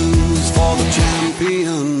champions, for the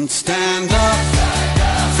champions, stand up.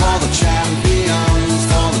 For the champions,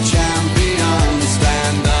 for the champions,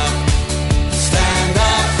 stand up. Stand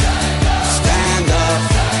up, stand up.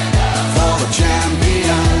 For the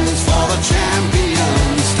champions, for the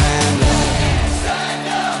champions, stand up. Stand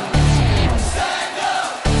up, stand up,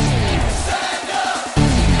 stand up.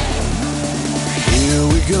 Here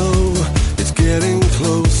we go, it's getting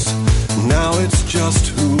close. Now it's just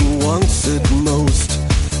who wants it most.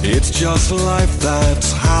 It's just life,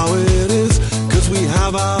 that's how it is. 'Cause we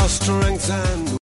have our strengths and